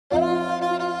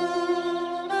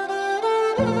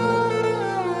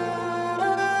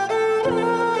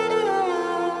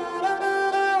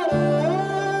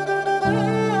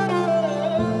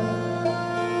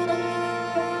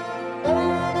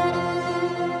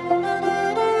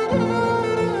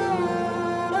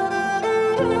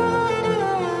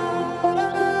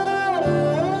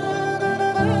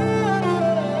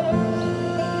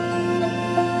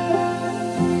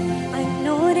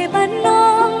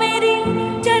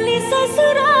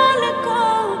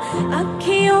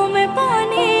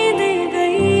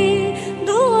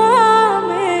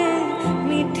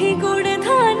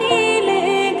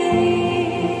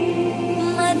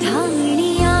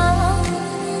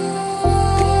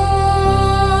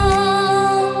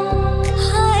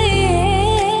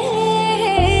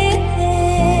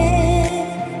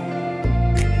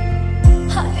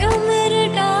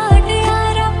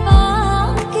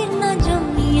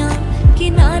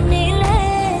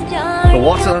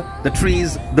Water, the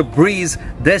trees, the breeze.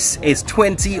 This is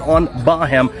 20 on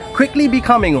Barham, quickly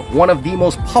becoming one of the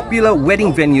most popular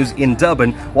wedding venues in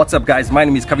Durban. What's up guys, my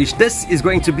name is Kavish. This is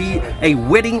going to be a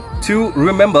wedding to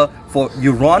remember for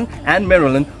Yuron and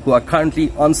Merilyn, who are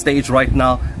currently on stage right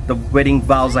now. The wedding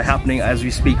vows are happening as we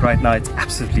speak right now. It's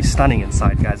absolutely stunning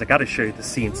inside guys. I gotta show you the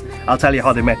scenes. I'll tell you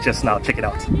how they met just now. Check it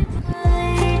out.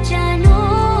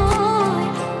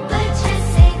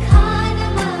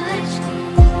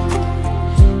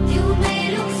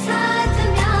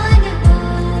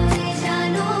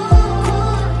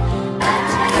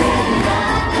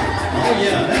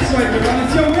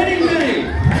 It's your wedding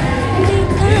day!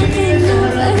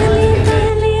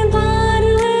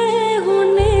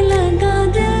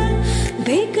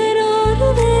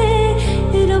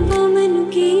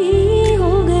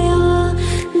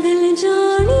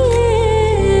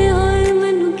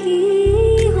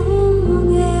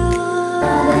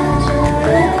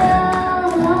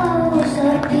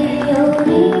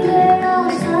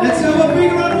 Let's have a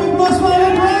big round of applause for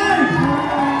Barham!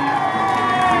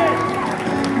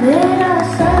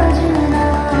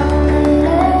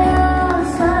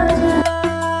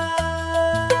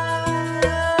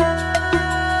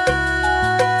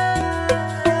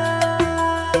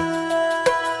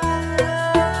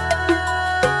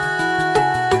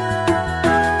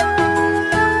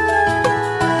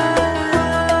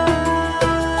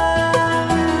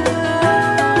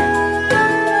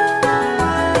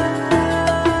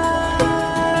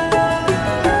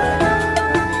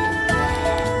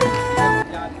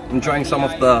 Enjoying some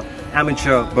of the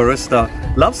amateur barista.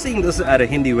 Love seeing this at a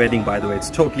Hindi wedding, by the way. It's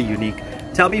totally unique.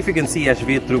 Tell me if you can see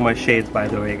Ashveer through my shades, by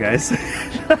the way, guys.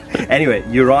 Anyway,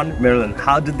 Yuron Merilyn,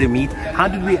 how did they meet? How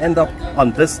did we end up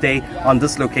on this day, on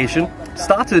this location?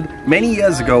 Started many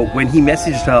years ago when he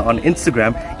messaged her on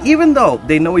Instagram, even though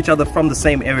they know each other from the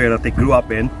same area that they grew up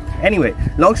in. Anyway,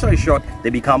 long story short, they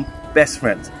become best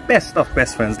friends. Best of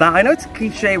best friends. Now, I know it's a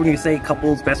cliche when you say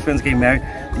couples, best friends getting married.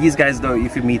 These guys, though,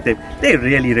 if you meet them, they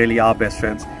really are best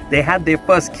friends. They had their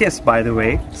first kiss, by the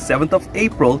way, 7th of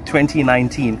April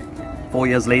 2019. 4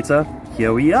 years later,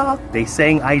 here we are. They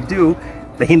saying I do.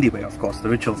 The Hindi way, of course. The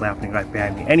rituals are happening right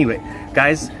behind me. Anyway,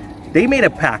 guys, they made a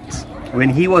pact when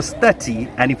he was 30,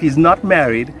 and if he's not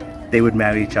married, they would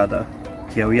marry each other.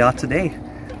 Here we are today.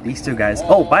 These two guys.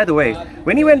 Oh, by the way,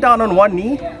 when he went down on one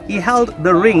knee, he held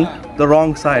the ring the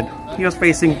wrong side. He was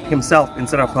facing himself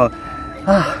instead of her.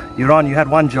 Yuron, you had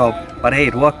one job, but hey,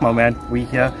 it worked, my man. We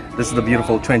here. This is the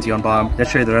beautiful 20 on Barham.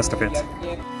 Let's show you the rest of it.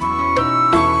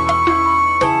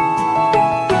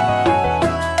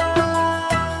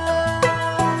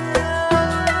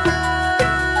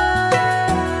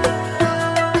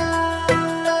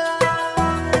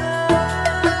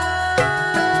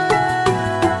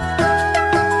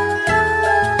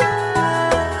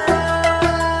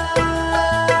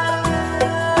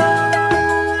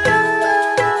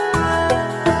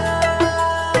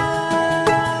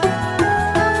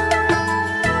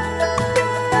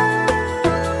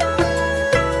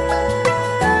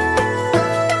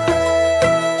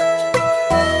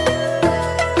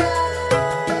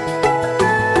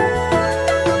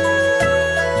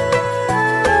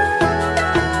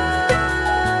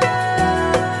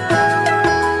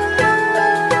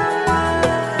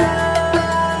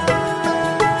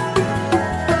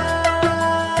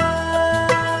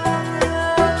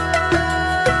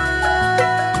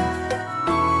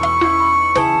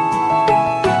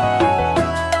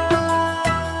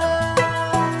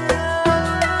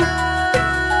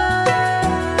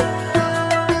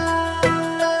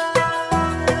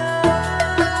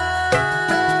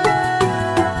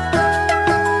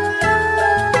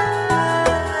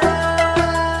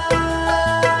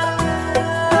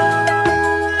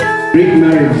 Greek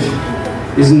marriage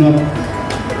is not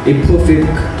a perfect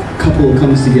couple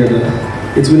comes together.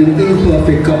 It's when an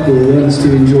imperfect couple learns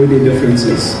to enjoy their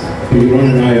differences.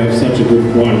 Yuron and I have such a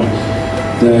good bond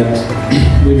that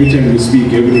every time we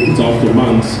speak, even if it's after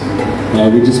months,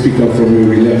 we just pick up from where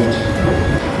we left.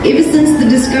 Ever since the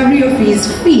discovery of his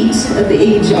feet at the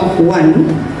age of 1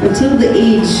 until the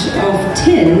age of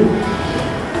 10,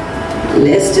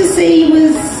 let's just say he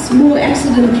was more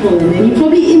accident prone and he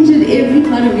probably injured every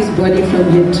part of his body from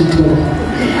head to toe.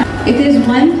 If there's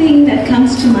one thing that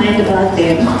comes to mind about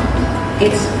them,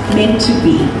 it's meant to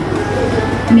be.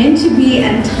 Meant to be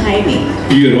and timing.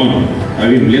 Yuron,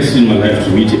 I've been blessed in my life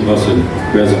to meet a person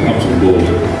who has a heart of gold.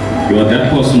 You are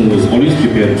that person who is always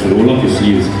prepared to roll up your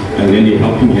sleeves and lend a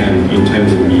helping hand in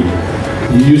times of need.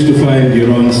 You used to find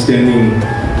Yuron standing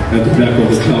at the back of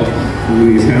the club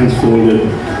with his hands folded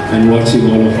and watching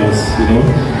all of us, you know.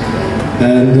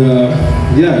 And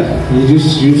yeah, he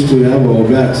just used to have our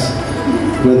backs.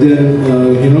 But then,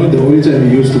 you know, the only time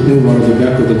he used to move out of the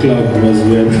back of the club was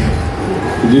when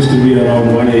it used to be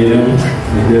around 1 a.m.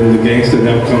 and then the gangster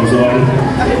rap comes on,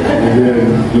 and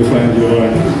then you find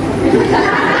Yuron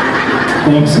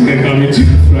boxing and coming to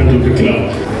the front of the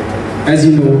club. As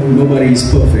you know, nobody is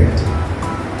perfect.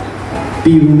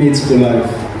 Be roommates for life.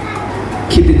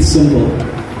 Keep it simple.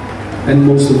 And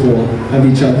most of all, have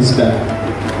each other's back.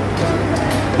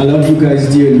 I love you guys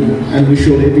dearly and wish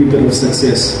you all every bit of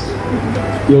success.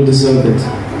 You'll deserve it.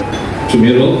 To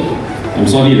Meryl, I'm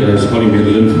sorry that I was calling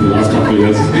Merilyn for the last couple of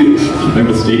years. My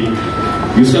mistake.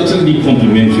 You certainly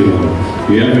compliment Yuron.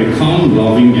 You have a calm,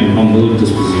 loving, and humble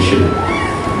disposition.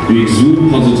 You exude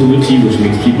positivity which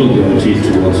makes people gravitate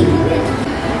towards you.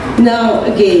 Now,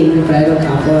 again, the bridal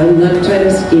couple, I'm not trying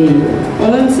to scare you.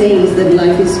 All I'm saying is that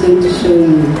life is going to show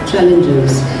you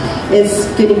challenges. It's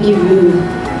going to give you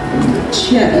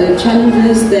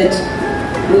challenges that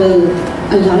will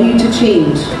allow you to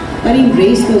change, but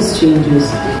embrace those changes.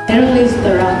 Meryl is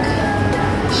the rock.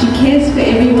 She cares for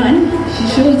everyone. She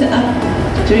shows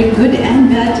up during good and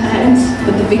bad times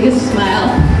with the biggest smile,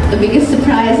 the biggest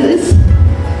surprises.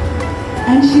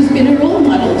 And she's been a role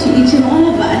model to each and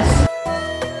all of us.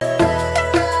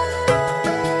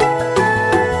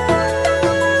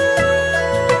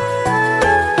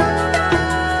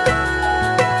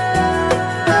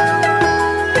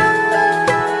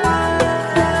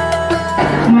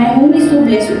 My home is so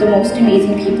blessed with the most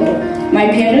amazing people. My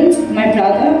parents, my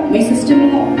brother, my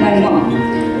sister-in-law, my mom.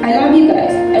 I love you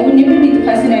guys. I would never be the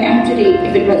person I am today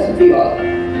if it wasn't for you all.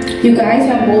 You guys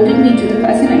have molded me to the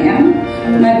person I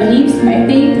am. My beliefs, my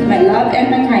faith, my love, and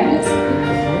my kindness.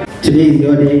 Today is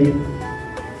your day.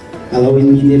 I'll always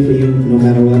be there for you no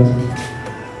matter what.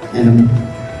 And I'm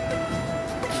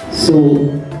so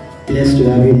blessed to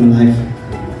have you in my life.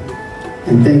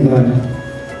 And thank God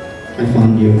I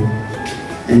found you.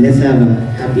 And let's have a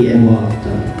happy ever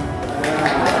after.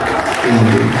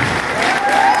 Love you.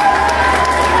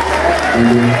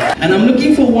 And I'm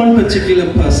looking for one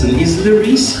particular person. Is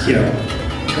Larice here?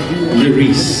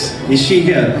 Larice, is she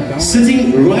here?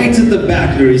 Sitting right at the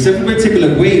back, Larice. Everybody take a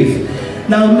look, wave.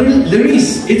 Now,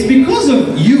 Larice, it's because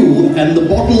of you and the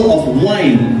bottle of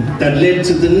wine that led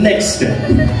to the next step.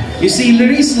 You see,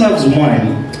 Larice loves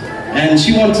wine, and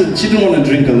she didn't want to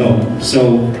drink alone.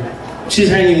 So she's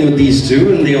hanging with these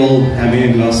two, and they all having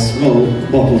a glass,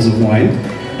 bottles of wine.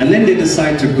 And then they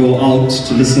decide to go out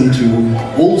to listen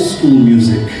to old school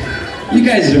music. You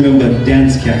guys remember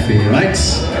Dance Cafe, right?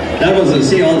 That was,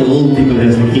 see all the old people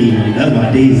there like, hey, that's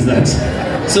my days, that's.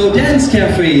 So Dance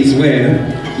Cafe is where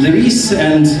Larice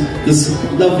and this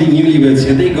lovely newlyweds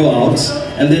here, they go out,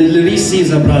 and then Larice sees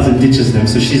her bras and ditches them,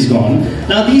 so she's gone.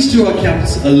 Now these two are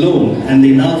kept alone, and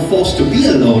they're now forced to be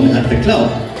alone at the club.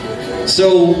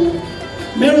 So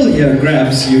Meryl here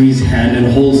grabs Yuri's hand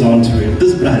and holds on to it.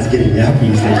 This bra is getting happy.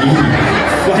 He's like,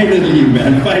 finally,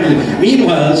 man, finally.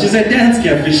 Meanwhile, she's at Dance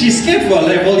Cafe. She's scared for her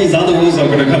life. All these other woes are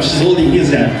going to come. She's holding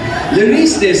his hand.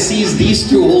 Larice there sees these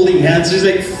two holding hands. She's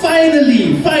like,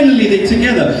 finally, they're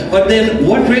together. But then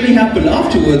what really happened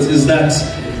afterwards is that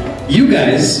you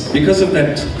guys, because of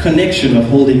that connection of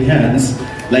holding hands,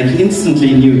 like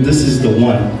instantly knew this is the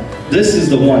one. This is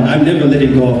the one. I'm never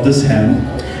letting go of this hand.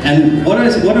 And what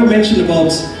I mentioned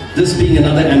about this being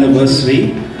another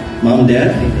anniversary, Mom,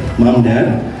 Dad,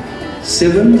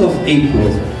 7th of April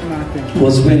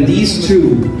was when these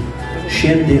two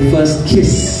shared their first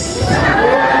kiss.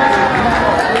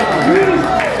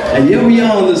 And here we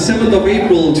are on the 7th of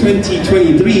April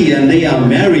 2023 and they are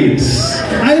married.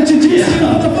 I introduce you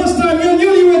for the first time, your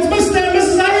newlyweds, Mr. and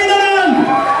Mrs. Arinan!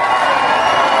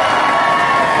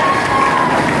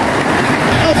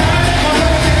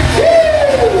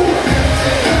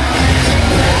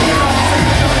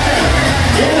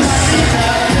 Yes!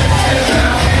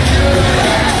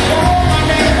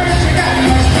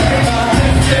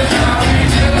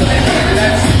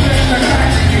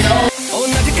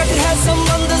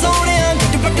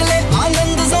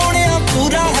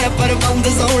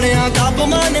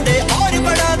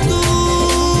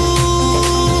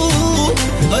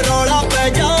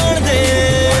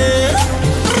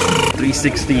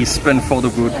 360 spin for the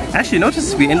boot. Actually,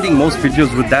 notice we're ending most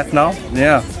videos with that now.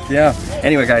 Yeah.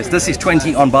 Anyway, guys, this is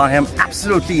 20 on Barham.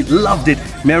 Absolutely loved it.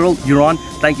 Meryl, Yuron,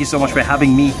 thank you so much for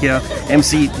having me here.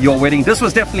 MC your wedding. This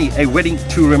was definitely a wedding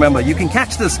to remember. You can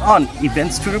catch this on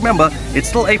Events to Remember. It's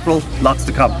still April. Lots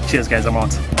to come. Cheers, guys. I'm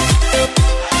out.